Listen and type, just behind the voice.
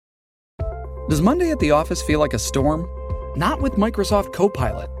Does Monday at the office feel like a storm? Not with Microsoft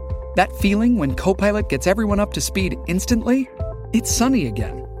Copilot. That feeling when Copilot gets everyone up to speed instantly? It's sunny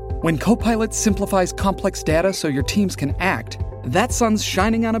again. When Copilot simplifies complex data so your teams can act, that sun's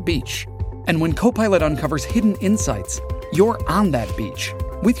shining on a beach. And when Copilot uncovers hidden insights, you're on that beach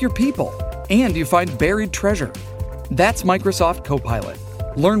with your people, and you find buried treasure. That's Microsoft Copilot.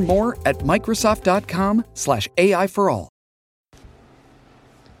 Learn more at Microsoft.com/AI for all.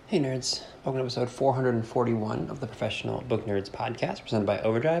 Hey nerds, welcome to episode 441 of the Professional Book Nerds podcast presented by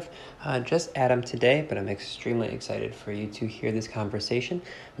Overdrive. Just Adam today, but I'm extremely excited for you to hear this conversation.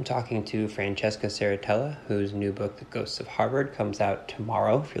 I'm talking to Francesca Serritella, whose new book, The Ghosts of Harvard, comes out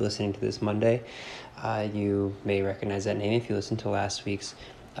tomorrow. If you're listening to this Monday, you may recognize that name if you listened to last week's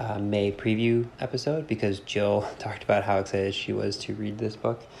May preview episode, because Jill talked about how excited she was to read this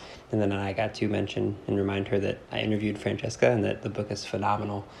book. And then I got to mention and remind her that I interviewed Francesca and that the book is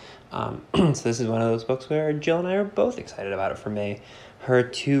phenomenal. So this is one of those books where Jill and I are both excited about it for May. Her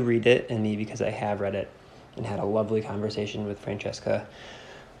to read it, and me because I have read it and had a lovely conversation with Francesca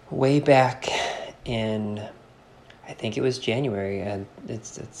way back in, I think it was January. And it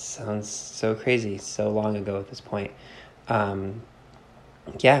sounds so crazy, so long ago at this point. At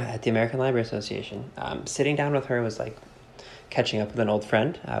the American Library Association. Sitting down with her was like catching up with an old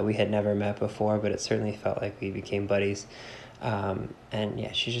friend. We had never met before, but it certainly felt like we became buddies.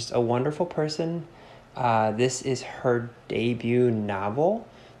 She's just a wonderful person. This is her debut novel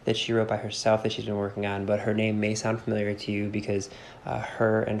that she wrote by herself that she's been working on, but her name may sound familiar to you because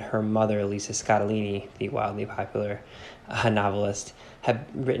her and her mother, Lisa Scottolini, the wildly popular novelist, have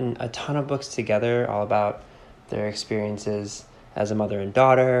written a ton of books together all about their experiences as a mother and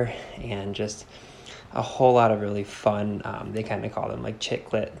daughter, and just a whole lot of really fun, they kind of call them like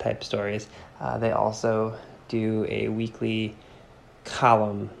chick lit type stories. They also do a weekly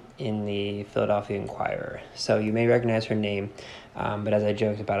column in the Philadelphia Inquirer. So you may recognize her name, but as I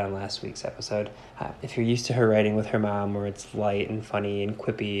joked about on last week's episode, if you're used to her writing with her mom where it's light and funny and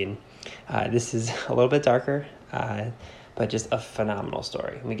quippy, and this is a little bit darker, but just a phenomenal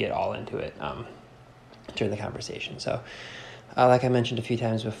story. We get all into it during the conversation. So like I mentioned a few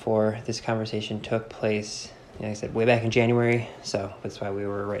times before, this conversation took place, like I said, way back in January, so that's why we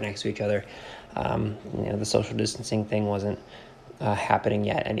were right next to each other. The social distancing thing wasn't happening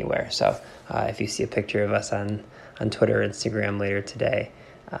yet anywhere, so if you see a picture of us on Twitter or Instagram later today,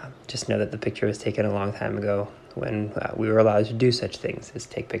 just know that the picture was taken a long time ago when we were allowed to do such things as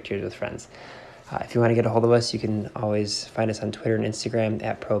take pictures with friends. If you want to get a hold of us, you can always find us on Twitter and Instagram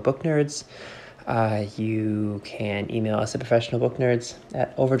at ProBookNerds. You can email us at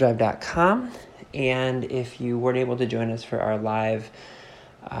professionalbooknerds@overdrive.com. And if you weren't able to join us for our live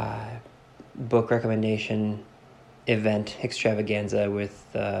book recommendation event extravaganza with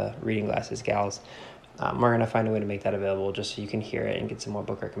Reading Glasses Gals, we're going to find a way to make that available just so you can hear it and get some more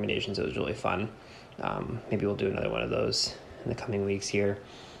book recommendations. It was really fun. Maybe we'll do another one of those in the coming weeks here.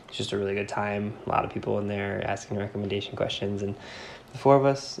 It's just a really good time. A lot of people in there asking recommendation questions, and the four of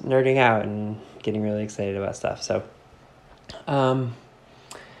us nerding out and getting really excited about stuff. So I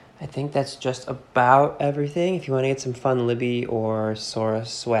think that's just about everything. If you want to get some fun Libby or Sora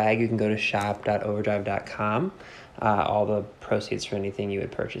swag, you can go to shop.overdrive.com. All the proceeds for anything you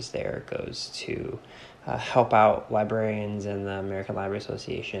would purchase there goes to help out librarians and the American Library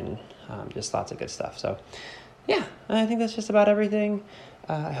Association. Just lots of good stuff. So yeah, I think that's just about everything.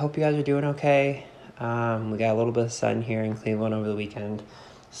 I hope you guys are doing okay. We got a little bit of sun here in Cleveland over the weekend,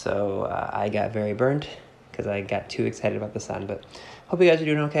 so I got very burnt because I got too excited about the sun, but hope you guys are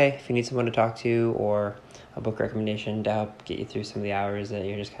doing okay. If you need someone to talk to or a book recommendation to help get you through some of the hours that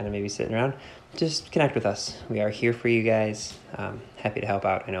you're just kind of maybe sitting around, just connect with us. We are here for you guys. Happy to help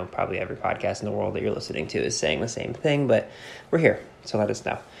out. I know probably every podcast in the world that you're listening to is saying the same thing, but we're here, so let us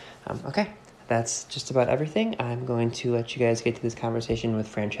know. Okay. That's just about everything. I'm going to let you guys get to this conversation with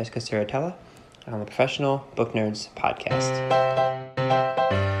Francesca Serritella on the Professional Book Nerds podcast.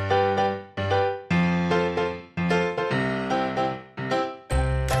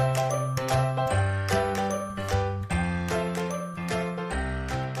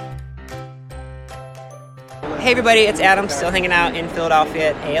 Hey everybody, it's Adam, still hanging out in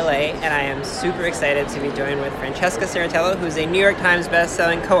Philadelphia at ALA, and I am super excited to be joined with Francesca Serritella, who is a New York Times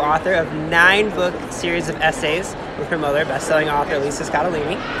bestselling co-author of 9-book series of essays with her mother, bestselling author Lisa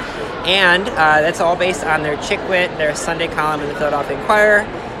Scottolini. And that's all based on their Chick Wit, their Sunday column in the Philadelphia Inquirer.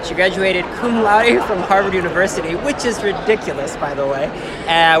 She graduated cum laude from Harvard University, which is ridiculous, by the way,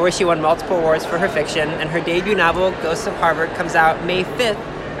 where she won multiple awards for her fiction. And her debut novel, Ghosts of Harvard, comes out May 5th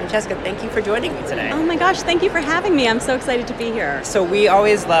Francesca, thank you for joining me today. Oh my gosh, thank you for having me. I'm so excited to be here. So we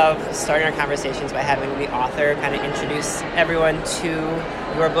always love starting our conversations by having the author kind of introduce everyone to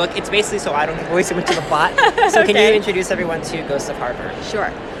your book. It's basically so I don't give away too much of the plot. So can you introduce everyone to Ghosts of Harvard?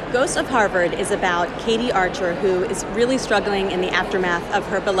 Sure. Ghosts of Harvard is about Katie Archer, who is really struggling in the aftermath of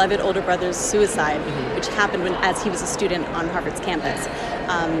her beloved older brother's suicide, which happened as he was a student on Harvard's campus.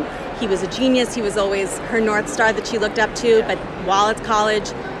 He was a genius. He was always her North Star that she looked up to, but while at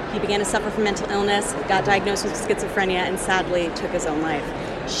college, he began to suffer from mental illness, got diagnosed with schizophrenia, and sadly took his own life.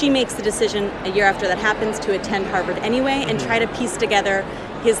 She makes the decision a year after that happens to attend Harvard anyway and try to piece together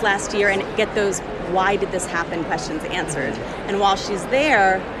his last year and get those why did this happen questions answered. And while she's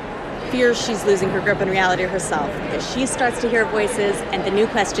there, fears she's losing her grip on reality herself, because she starts to hear voices, and the new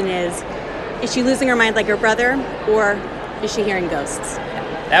question is she losing her mind like her brother, or is she hearing ghosts?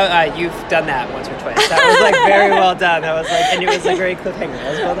 You've done that once or twice. That was like very well done. That was like, and it was a great cliffhanger.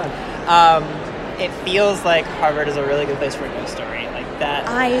 That was well done. It feels like Harvard is a really good place for a ghost story like that.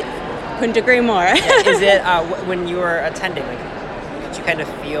 I couldn't agree more. Is it when you were attending? Like, did you kind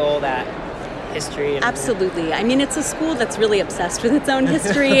of feel that history? Absolutely. I mean, it's a school that's really obsessed with its own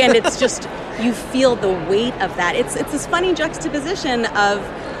history, and it's just, you feel the weight of that. It's this funny juxtaposition of,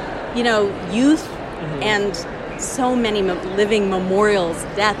 youth and so many living memorials,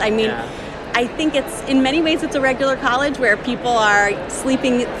 death. I mean, I think it's, in many ways, it's a regular college where people are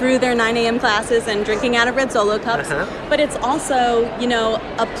sleeping through their 9 a.m. classes and drinking out of red Solo cups. But it's also,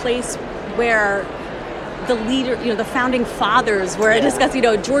 a place where the leader, the founding fathers were discussed,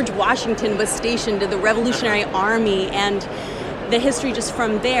 George Washington was stationed in the Revolutionary Army, and the history just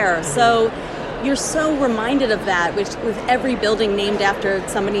from there. So you're so reminded of that, with every building named after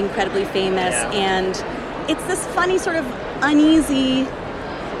somebody incredibly famous, and it's this funny sort of uneasy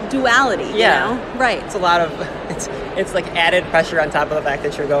duality, you know? Right. It's a lot of, it's like added pressure on top of the fact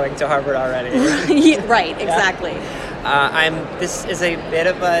that you're going to Harvard already. Right, exactly. This is a bit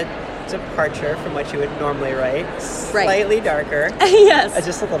of a departure from what you would normally write. Slightly darker. Yes.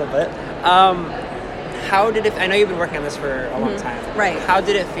 Just a little bit. How did it, I know you've been working on this for a long time. Right. How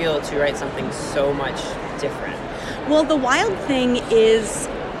did it feel to write something so much different? Well, the wild thing is,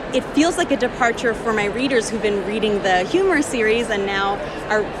 it feels like a departure for my readers who've been reading the humor series and now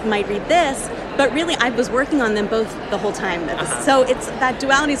might read this, but really I was working on them both the whole time. So it's that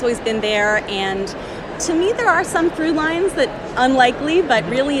duality's always been there, and to me there are some through lines that unlikely, but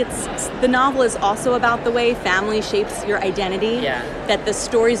really the novel is also about the way family shapes your identity, that the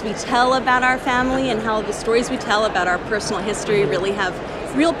stories we tell about our family and how the stories we tell about our personal history really have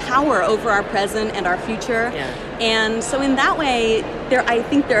real power over our present and our future. And so in that way, I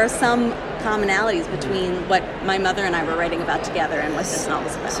think there are some commonalities between what my mother and I were writing about together and what this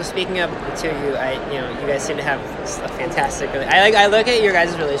novel's about. So speaking of the two of you, you guys seem to have a fantastic. I look at your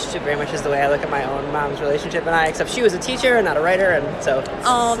guys' relationship very much as the way I look at my own mom's relationship and I, except she was a teacher and not a writer, and so it's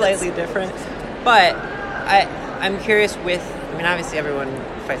slightly different. But I'm curious obviously everyone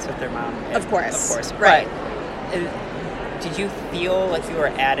fights with their mom. Of course. Right. But, did you feel like you were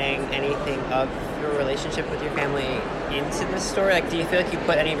adding anything of your relationship with your family into this story? Like, do you feel like you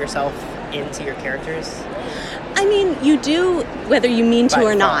put any of yourself into your characters? I mean, you do, whether you mean to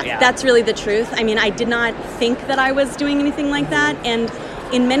or not. That's really the truth. I mean, I did not think that I was doing anything like that. And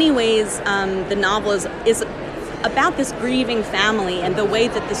in many ways, the novel is about this grieving family and the way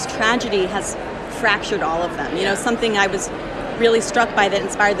that this tragedy has fractured all of them. Something I was really struck by that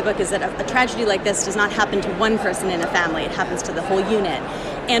inspired the book is that a tragedy like this does not happen to one person in a family. It happens to the whole unit.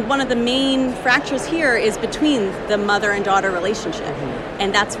 And one of the main fractures here is between the mother and daughter relationship.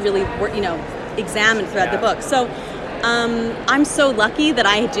 And that's really, examined throughout the book. So I'm so lucky that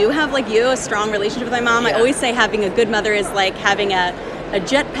I do have, like you, a strong relationship with my mom. I always say having a good mother is like having a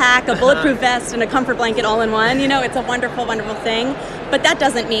jetpack, a bulletproof vest, and a comfort blanket all in one. It's a wonderful, wonderful thing. But that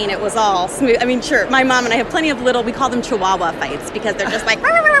doesn't mean it was all smooth. I mean, sure, my mom and I have plenty of we call them chihuahua fights, because they're just like,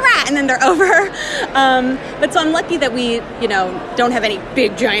 rah, rah, rah, rah, and then they're over. But so I'm lucky that we, don't have any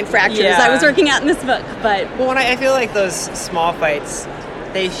big, giant fractures I was working out in this book. But I feel like those small fights,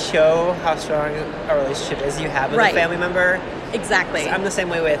 they show how strong a relationship is you have with a family member. Exactly. So I'm the same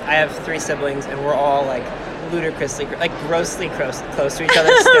way I have 3 siblings, and we're all like ludicrously, like grossly close to each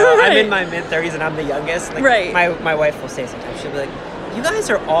other still. I'm in my mid-30s and I'm the youngest. Like, my wife will say sometimes, she'll be like, you guys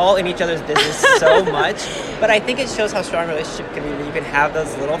are all in each other's business so much. But I think it shows how strong a relationship can be, that you can have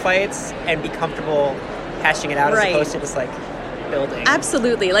those little fights and be comfortable hashing it out as opposed to just like building.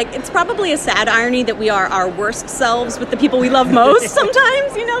 Absolutely. Like, it's probably a sad irony that we are our worst selves with the people we love most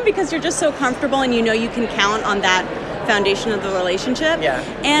sometimes, because you're just so comfortable and you can count on that foundation of the relationship. Yeah.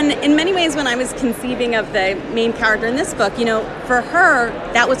 And in many ways, when I was conceiving of the main character in this book, for her,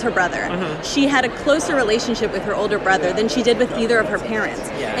 that was her brother. Mm-hmm. She had a closer relationship with her older brother than she did with either of her parents.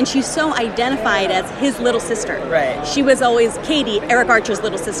 Yeah. And she's so identified as his little sister. Right. She was always Katie, Eric Archer's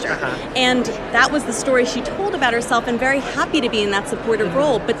little sister. Uh-huh. And that was the story she told about herself, and very happy to be in that supportive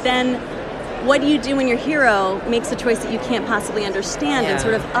role. But then what do you do when your hero makes a choice that you can't possibly understand and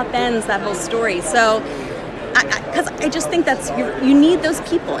sort of upends that whole story? So, because I just think you need those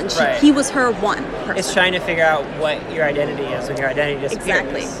people, and he was her one person. It's trying to figure out what your identity is when your identity disappears.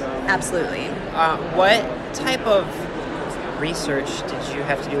 Exactly, absolutely. What type of research did you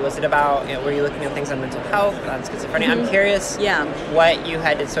have to do? Was it about, were you looking at things on mental health, on schizophrenia? Mm-hmm. I'm curious what you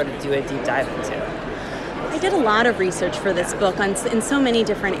had to sort of do a deep dive into. I did a lot of research for this book in so many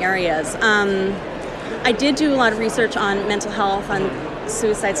different areas. I did do a lot of research on mental health, on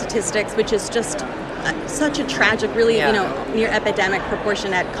suicide statistics, which is just such a tragic, really, near epidemic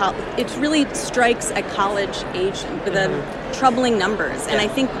proportion at college. It really strikes at college age with troubling numbers. And I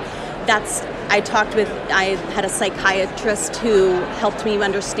think I had a psychiatrist who helped me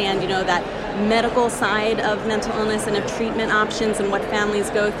understand, that medical side of mental illness and of treatment options and what families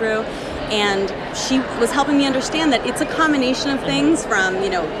go through. And she was helping me understand that it's a combination of things from,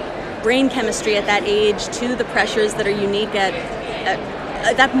 brain chemistry at that age to the pressures that are unique at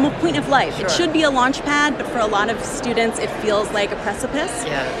that point of life. Sure. It should be a launch pad, but for a lot of students, it feels like a precipice.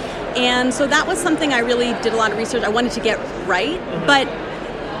 Yeah. And so that was something I really did a lot of research. I wanted to get right, but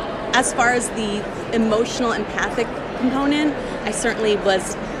as far as the emotional, empathic component, I certainly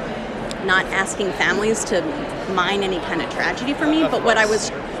was not asking families to mine any kind of tragedy for me, but what I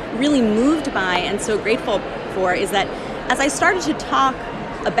was really moved by and so grateful for is that as I started to talk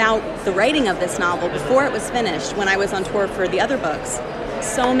about the writing of this novel before it was finished, when I was on tour for the other books,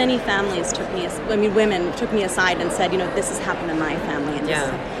 so many families women took me aside and said, this has happened in my family.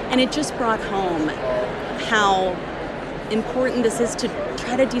 And it just brought home how important this is to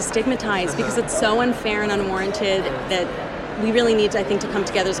try to destigmatize, because it's so unfair and unwarranted that we really need, I think, to come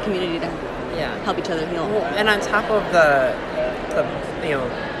together as a community to help each other heal. And on top of the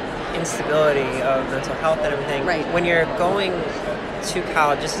instability of mental health and everything, when you're going to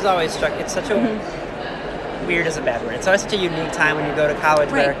college, this has always struck, it's such a weird is a bad word. It's always such a unique time when you go to college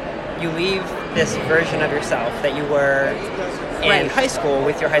where you leave this version of yourself that you were in high school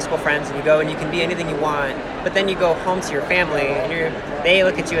with your high school friends, and you go and you can be anything you want, but then you go home to your family and they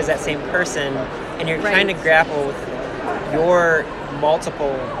look at you as that same person, and you're trying to grapple with your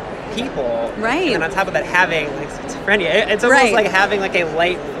multiple people. Right. And on top of that, having schizophrenia. It's almost like having a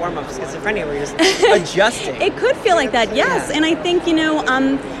light form of schizophrenia where you're just adjusting. It could feel like that, yes. Yeah. And I think,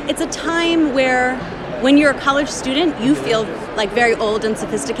 it's a time where when you're a college student, you feel very old and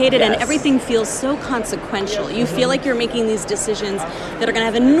sophisticated, and everything feels so consequential. You feel like you're making these decisions that are going to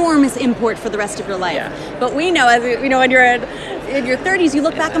have enormous import for the rest of your life. Yeah. But we know, when you're in your 30s, you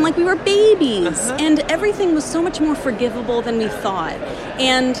look back and we were babies, and everything was so much more forgivable than we thought.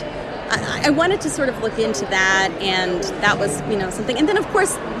 And I wanted to sort of look into that, and that was, something. And then, of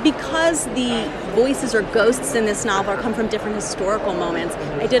course, because the voices or ghosts in this novel come from different historical moments,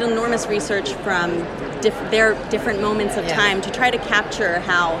 I did enormous research from their different moments of time to try to capture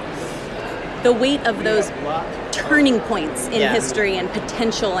how the weight of those turning points in history and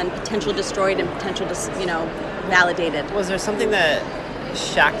potential destroyed and potential validated. Was there something that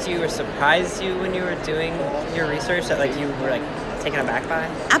shocked you or surprised you when you were doing your research that you were taken aback by?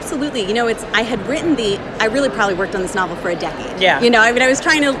 Absolutely. I had written I really probably worked on this novel for a decade. Yeah. I was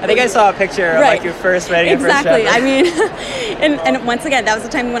trying to... I think I saw a picture of your first writing. Exactly. And once again, that was the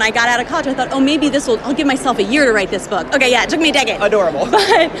time when I got out of college. I thought, maybe I'll give myself a year to write this book. Okay, yeah, it took me a decade. Adorable.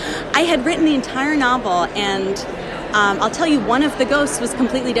 But I had written the entire novel, and I'll tell you, one of the ghosts was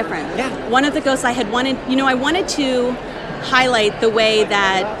completely different. Yeah. One of the ghosts I wanted to highlight the way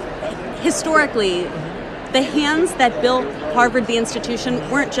that historically the hands that built Harvard, the institution,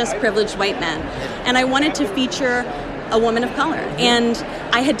 weren't just privileged white men. And I wanted to feature a woman of color. And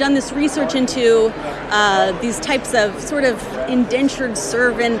I had done this research into these types of sort of indentured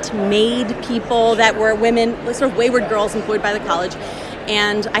servant maid people that were women, sort of wayward girls employed by the college.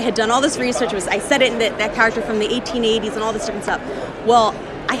 And I had done all this research. I said it in that character from the 1880s and all this different stuff. Well,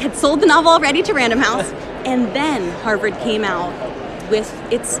 I had sold the novel already to Random House, and then Harvard came out with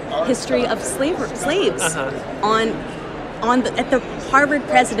its history of slaves at the Harvard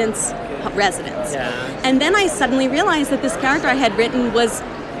president's residence. Yeah. And then I suddenly realized that this character I had written was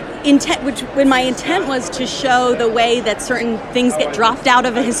when my intent was to show the way that certain things get dropped out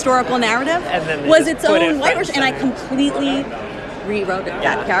of a historical narrative, was its own whitewash, and I completely rewrote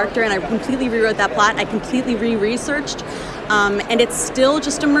that character, and I completely rewrote that plot. I completely re-researched, and it's still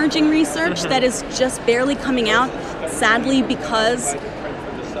just emerging research that is just barely coming out, sadly, because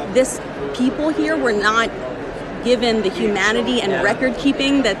people here were not given the humanity and record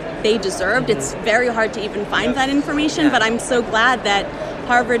keeping that they deserved. It's very hard to even find that information, but I'm so glad that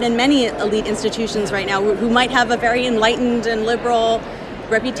Harvard and many elite institutions right now who might have a very enlightened and liberal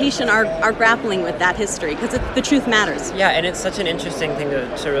reputation are grappling with that history, because the truth matters. Yeah, and it's such an interesting thing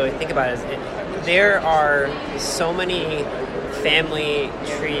to really think about. There are so many family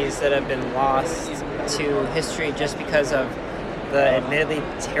trees that have been lost to history just because of the admittedly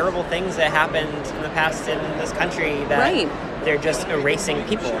terrible things that happened in the past in this country that they're just erasing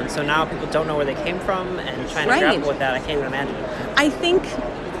people. And so now people don't know where they came from and trying to grapple with that. I can't even imagine.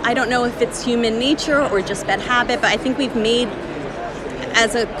 I don't know if it's human nature or just bad habit, but I think we've made,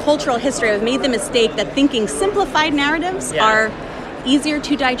 as a cultural history, I've made the mistake that thinking simplified narratives are easier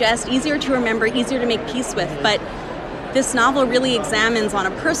to digest, easier to remember, easier to make peace with. But this novel really examines on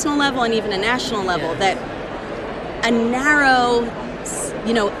a personal level and even a national level that a narrow,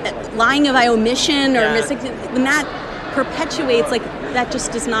 lying by omission or when that perpetuates, that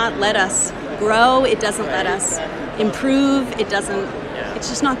just does not let us grow. It doesn't let us improve. It doesn't. It's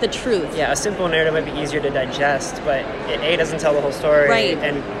just not the truth. Yeah, a simple narrative might be easier to digest, but it A, doesn't tell the whole story,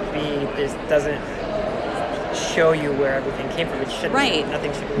 and B, this doesn't show you where everything came from. It shouldn't.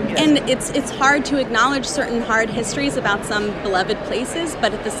 Nothing should be. And it's hard to acknowledge certain hard histories about some beloved places,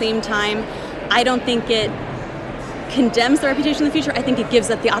 but at the same time, I don't think it condemns the reputation in the future. I think it gives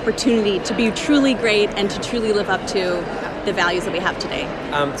us the opportunity to be truly great and to truly live up to the values that we have today.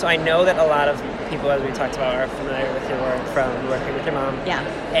 So I know that a lot of people, as we talked about, are familiar with your work from working with your mom. Yeah.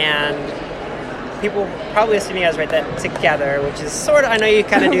 And people probably assume you guys write that together, which is sort of, I know you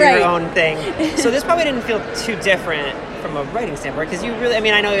kind of do your own thing. So this probably didn't feel too different from a writing standpoint, because you really,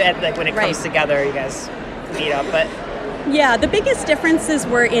 I know when it comes together, you guys meet up, but... Yeah, the biggest differences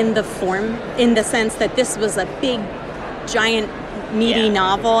were in the form, in the sense that this was a big, giant, meaty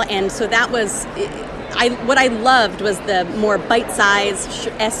novel, and so that was... what I loved was the more bite-sized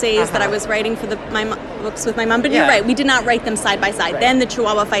essays that I was writing for my books with my mom. But you're right, we did not write them side by side. Then the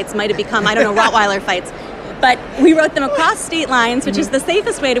Chihuahua fights might have become, Rottweiler fights. But we wrote them across state lines, which is the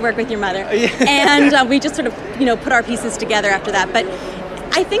safest way to work with your mother. And we just sort of, put our pieces together after that. But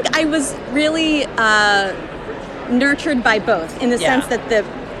I think I was really nurtured by both, in the sense that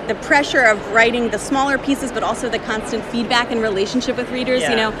the pressure of writing the smaller pieces, but also the constant feedback and relationship with readers,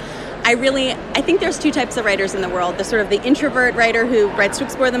 I think there's two types of writers in the world. The sort of the introvert writer who writes to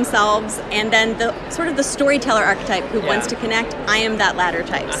explore themselves, and then the sort of the storyteller archetype who wants to connect. I am that latter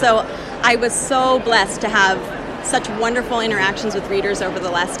type. So I was so blessed to have such wonderful interactions with readers over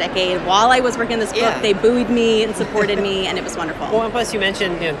the last decade. While I was working on this book, they buoyed me and supported me, and it was wonderful. Well, and plus you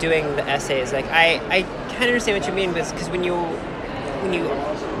mentioned, doing the essays. I kind of understand what you mean, because when you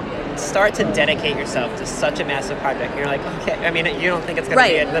start to dedicate yourself to such a massive project, you're like, okay, you don't think it's going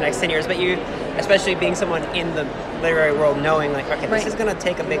to be it the next 10 years, but you, especially being someone in the literary world, knowing this is going to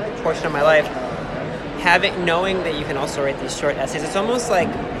take a big portion of my life, knowing that you can also write these short essays, it's almost like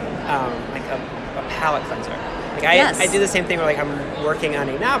a palate cleanser. I do the same thing where I'm working on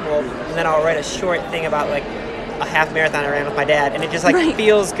a novel, and then I'll write a short thing about a half marathon I ran with my dad, and it just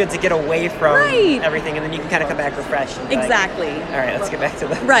feels good to get away from everything, and then you can kind of come back refreshed. And exactly. All right, let's get back to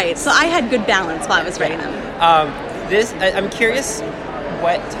the... So I had good balance while I was writing them. I'm curious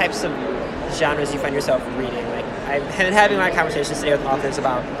what types of genres you find yourself reading. I've been having a lot of conversations today with authors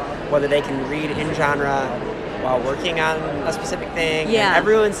about whether they can read in genre while working on a specific thing. Yeah. And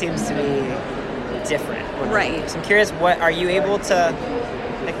everyone seems to be different. So I'm curious, are you able to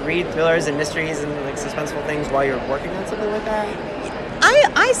read thrillers and mysteries and suspenseful things while you're working on something like that?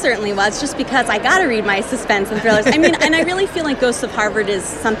 I certainly was, just because I got to read my suspense and thrillers. And I really feel like Ghosts of Harvard is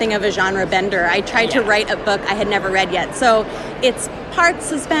something of a genre bender. I tried to write a book I had never read yet. So it's part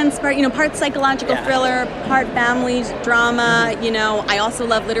suspense, part psychological thriller, part family drama. I also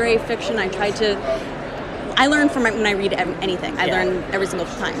love literary fiction. I learn from when I read anything. I learn every single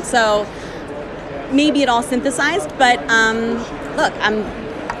time. So maybe it all synthesized, but look, I'm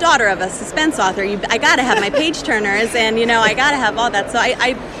daughter of a suspense author. I gotta have my page turners, and I gotta have all that. So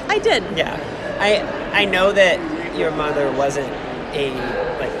I did. Yeah, I know that your mother wasn't a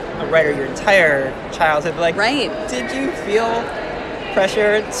writer your entire childhood. But did you feel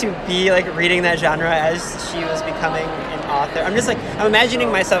pressure to be reading that genre as she was becoming an author? I'm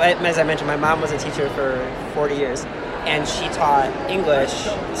imagining myself. As I mentioned, my mom was a teacher for 40 years. and she taught English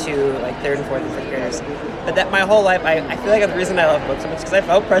to like 3rd and 4th and 5th graders. But that my whole life, I feel like the reason I love books so much is because I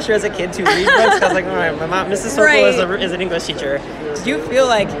felt pressure as a kid to read books. Because I was like, all right, my mom, Mrs. Sokol is an English teacher. Did you feel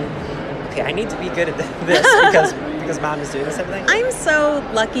like, okay, I need to be good at this because mom is doing this everything? I'm so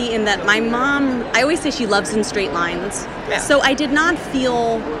lucky in that my mom, I always say she loves in straight lines. Yeah. So I did not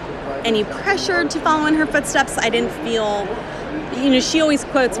feel any pressure to follow in her footsteps. I didn't feel, she always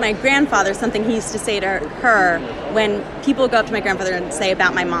quotes my grandfather, something he used to say to her when people go up to my grandfather and say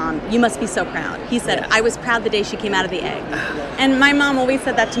about my mom, "You must be so proud." He said, "I was proud the day she came out of the egg." And my mom always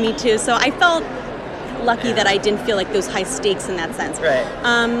said that to me too. So I felt lucky that I didn't feel like those high stakes in that sense. Right.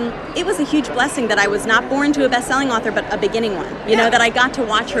 It was a huge blessing that I was not born to a best-selling author, but a beginning one. You know, that I got to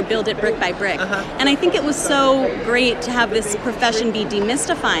watch her build it brick by brick. And I think it was so great to have this profession be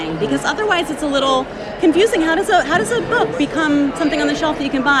demystifying, because otherwise it's a little confusing. How does a book become something on the shelf that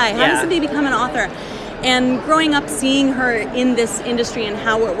you can buy? How does somebody become an author? And growing up, seeing her in this industry and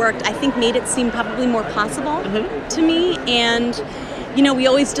how it worked, I think made it seem probably more possible to me. And we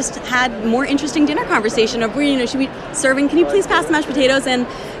always just had more interesting dinner conversation of where, should we serving, can you please pass the mashed potatoes? And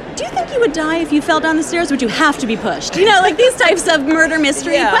do you think you would die if you fell down the stairs? Would you have to be pushed? Like these types of murder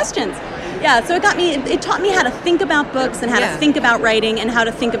mystery questions. Yeah, so it taught me how to think about books and how to think about writing and how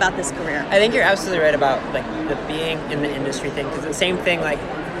to think about this career. I think you're absolutely right about like the being in the industry thing, because the same thing, like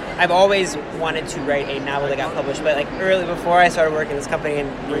I've always wanted to write a novel that got published, but like early before I started working in this company and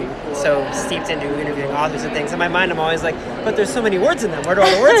being so steeped into interviewing authors and things, in my mind I'm always like, but there's so many words in them. Where do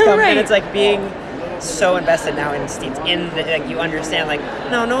all the words come? And it's like being so invested now and steeped in the, like you understand, like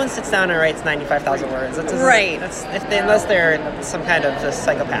no one sits down and writes 95,000 words. That's unless they're some kind of just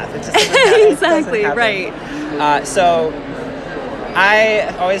psychopath. It just doesn't happen. Exactly, right. So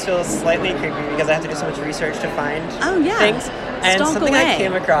I always feel slightly creepy because I have to do so much research to find things. And something I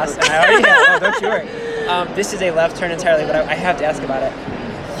came across, and I already have, don't you worry. This is a left turn entirely, but I have to ask about it.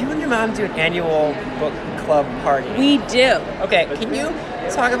 You and your mom do an annual book club party. We do. Okay, can you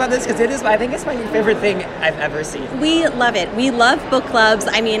talk about this? Because I think it's my favorite thing I've ever seen. We love it. We love book clubs.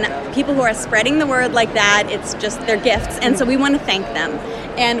 I mean, people who are spreading the word like that, it's just their gifts. And so we want to thank them.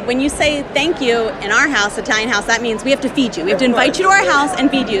 And when you say thank you in our house, Italian house, that means we have to feed you. We have to invite you to our house and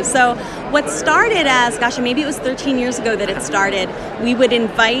feed you. So what started as, maybe it was 13 years ago that it started, we would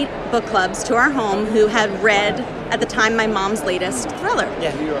invite book clubs to our home who had read, at the time, my mom's latest thriller.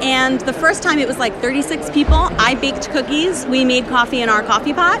 Yeah. And the first time it was like 36 people. I baked cookies. We made coffee in our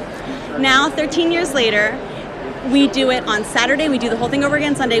coffee pot. Now, 13 years later, we do it on Saturday. We do the whole thing over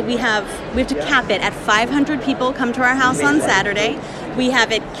again Sunday. We have to cap it at 500 people come to our house on Saturday. We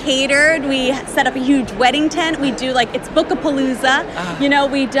have it catered. We set up a huge wedding tent. We do it's Bookapalooza.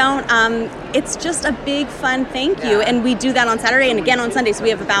 We don't, it's just a big fun thank you. And we do that on Saturday and again on Sunday. So we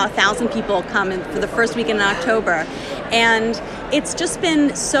have about 1,000 people come for the first weekend in October. And it's just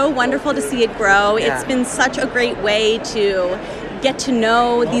been so wonderful to see it grow. Yeah. It's been such a great way to get to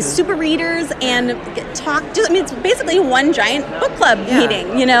know these super readers and talk. It's basically one giant book club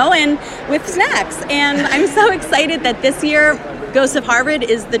meeting, and with snacks. And I'm so excited that this year Ghosts of Harvard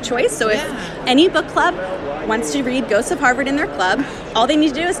is the choice. So if any book club wants to read Ghosts of Harvard in their club, all they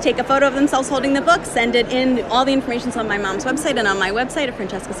need to do is take a photo of themselves holding the book, send it in. All the information's on my mom's website and on my website at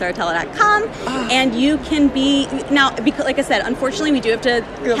francescaserritella.com. And you can be, now, because, like I said, unfortunately we do have to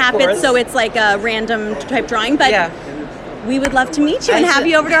cap it so it's like a random type drawing, but we would love to meet you and have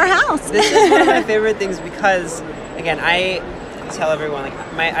you over to our house. This is one of my favorite things because, again, I tell everyone,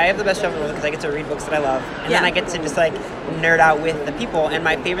 I have the best job in the world because I get to read books that I love, and then I get to just nerd out with the people. And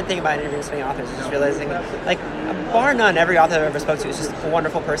my favorite thing about interviewing so many authors is just realizing, bar none, every author I've ever spoke to is just a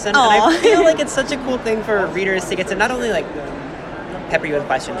wonderful person. Aww. And I feel like it's such a cool thing for readers to get to not only pepper you with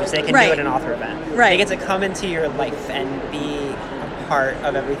questions, which they can do at an author event. Right. They get to come into your life and be part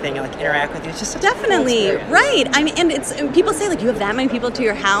of everything and interact with you. It's just such a cool experience. Right. I mean, and it's people say you have that many people to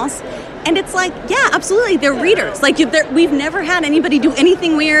your house, and it's absolutely, they're readers. We've never had anybody do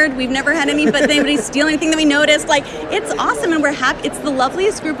anything weird. We've never had anybody steal anything that we noticed. It's awesome, and we're happy. It's the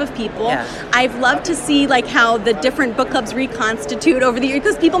loveliest group of people. Yeah. I've loved to see how the different book clubs reconstitute over the years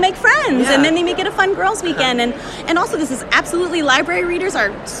because people make friends, and then they make it a fun girls' weekend. And also, this is absolutely, library readers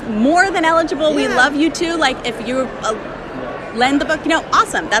are more than eligible. Yeah. We love you too. If you're lend the book,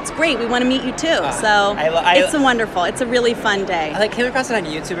 awesome, that's great, we want to meet you too. It's a really fun day. I came across it on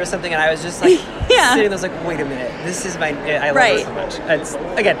YouTube or something, and I was just sitting there, wait a minute, this is I love this so much. It's,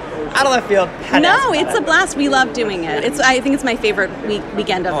 again, out of left field. No, it's a blast. We love doing it. I think it's my favorite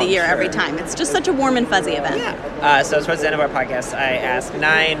weekend of the year every time. It's just such a warm and fuzzy event. Yeah. So towards the end of our podcast, I ask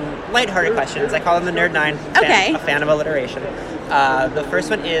 9 lighthearted questions. I call them the Nerd 9. A fan of alliteration. The first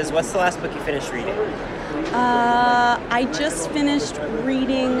one is, what's the last book you finished reading? I just finished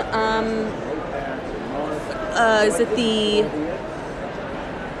reading, is it the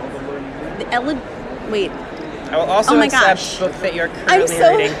wait. I will also accept books that you're currently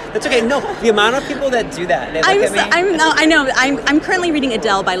reading. That's okay. No, the amount of people that do that. They look at me. I know. I'm currently reading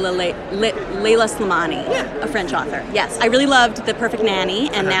Adele by Leila Slimani, a French author. Yes, I really loved The Perfect Nanny,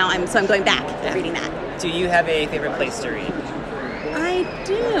 and now I'm going back reading that. Do you have a favorite place to read? I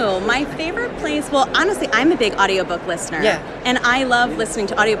do. My favorite place, well, honestly, I'm a big audiobook listener. Yeah. And I love listening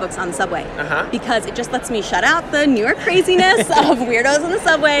to audiobooks on the subway because it just lets me shut out the New York craziness of weirdos on the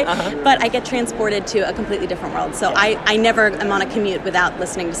subway, but I get transported to a completely different world. So I never am on a commute without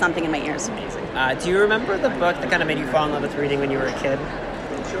listening to something in my ears. Amazing. Do you remember the book that kind of made you fall in love with reading when you were a kid?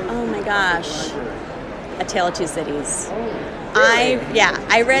 Oh my gosh. A Tale of Two Cities. Really?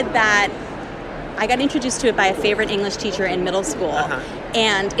 I read that. I got introduced to it by a favorite English teacher in middle school,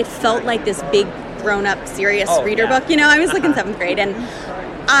 and it felt like this big, grown-up, serious reader book. You know, I was like in 7th grade, and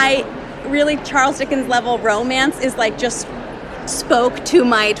Charles Dickens level romance is like just spoke to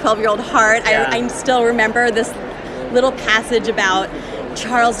my 12-year-old heart. I still remember this little passage about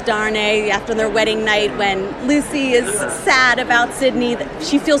Charles Darnay after their wedding night when Lucy is sad about Sidney.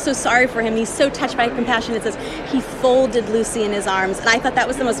 She feels so sorry for him. He's so touched by compassion. It says he folded Lucy in his arms. And I thought that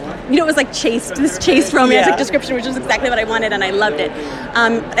was the most, it was like this chaste romantic description, which was exactly what I wanted, and I loved it.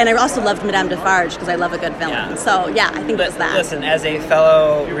 And I also loved Madame Defarge because I love a good villain. Yeah. So, I think it was that. Listen, as a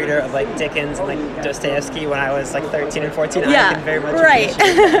fellow reader of like Dickens and like Dostoevsky when I was like 13 and 14, I can very much appreciate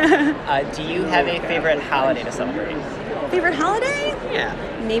it. Do you have a favorite holiday to celebrate? Favorite holiday? Yeah.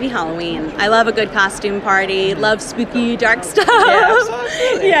 Maybe Halloween. I love a good costume party. Love spooky, dark stuff. Yeah,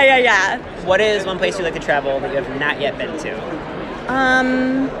 absolutely. Yeah. What is one place you'd like to travel that you have not yet been to?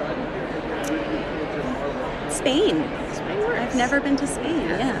 Spain. I've never been to Spain.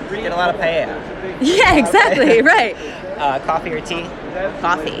 Yeah. Get a lot of paella. Yeah, exactly. Right. Coffee or tea?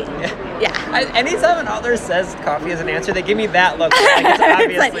 Coffee. Yeah. Anytime an author says coffee is an answer, they give me that look. Like it's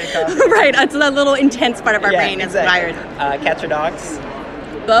obviously coffee. Right. It's that little intense part of our brain is wired. Cats or dogs?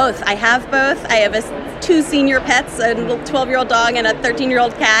 Both. I have both. I have 2 senior pets, a little 12-year-old dog and a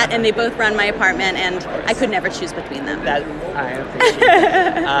 13-year-old cat, and they both run my apartment, and I could never choose between them. That I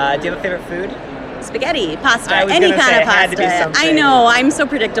appreciate. Do you have a favorite food? Spaghetti, pasta, any kind of pasta. I know, I'm so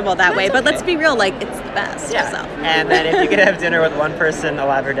predictable that way, but let's be real, like, it's the best. Yeah. So. And then if you could have dinner with one person,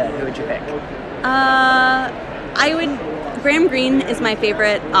 alive or dead, who would you pick? Graham Greene is my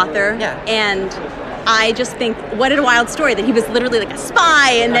favorite author. Yeah. And I just think, what a wild story that he was literally like a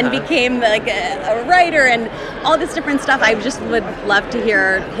spy and then became like a writer and all this different stuff. I just would love to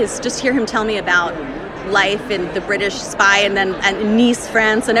hear him tell me about life in the British spy and Nice,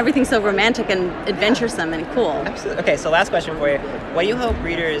 France, and everything so romantic and adventuresome and cool. Absolutely. Okay, so last question for you. What do you hope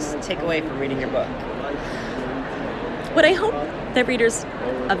readers take away from reading your book? What I hope that readers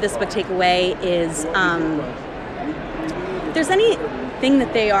of this book take away is if there's anything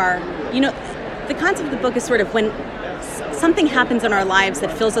that they are, the concept of the book is sort of when something happens in our lives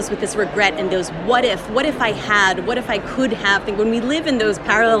that fills us with this regret and those what if I had, what if I could have, when we live in those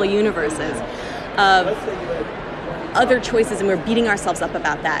parallel universes of other choices and we're beating ourselves up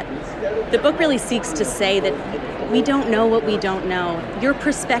about that. The book really seeks to say that we don't know what we don't know. Your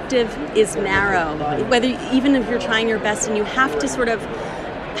perspective is narrow, even if you're trying your best, and you have to sort of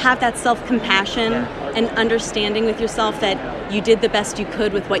have that self-compassion and understanding with yourself that you did the best you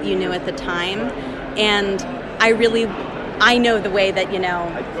could with what you knew at the time. And I know the way that,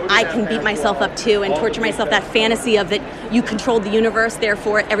 I can beat myself up too and torture myself, that fantasy of that you controlled the universe,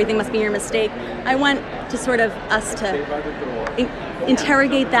 therefore everything must be your mistake. I want to sort of us to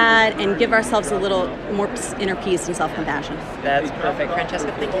interrogate that and give ourselves a little more inner peace and self-compassion. That's perfect.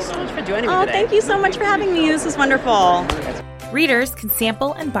 Francesca, thank you so much for joining me today. Thank you so much for having me. This was wonderful. Readers can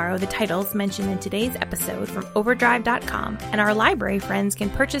sample and borrow the titles mentioned in today's episode from Overdrive.com, and our library friends can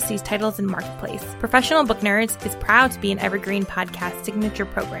purchase these titles in Marketplace. Professional Book Nerds is proud to be an Evergreen Podcast signature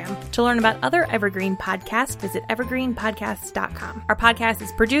program. To learn about other Evergreen podcasts, visit evergreenpodcasts.com. Our podcast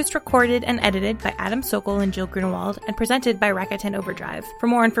is produced, recorded, and edited by Adam Sokol and Jill Grunewald, and presented by Rakuten Overdrive. For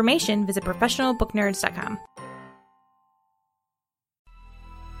more information, visit professionalbooknerds.com.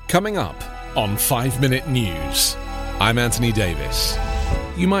 Coming up on 5 Minute News, I'm Anthony Davis.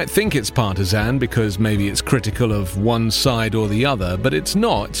 You might think it's partisan because maybe it's critical of one side or the other, but it's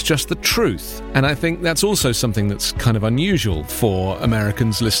not. It's just the truth. And I think that's also something that's kind of unusual for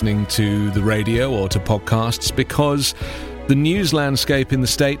Americans listening to the radio or to podcasts, because the news landscape in the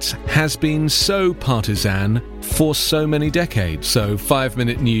States has been so partisan for so many decades. So 5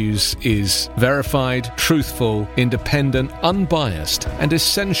 Minute News is verified, truthful, independent, unbiased, and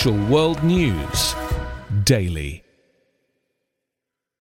essential world news. daily.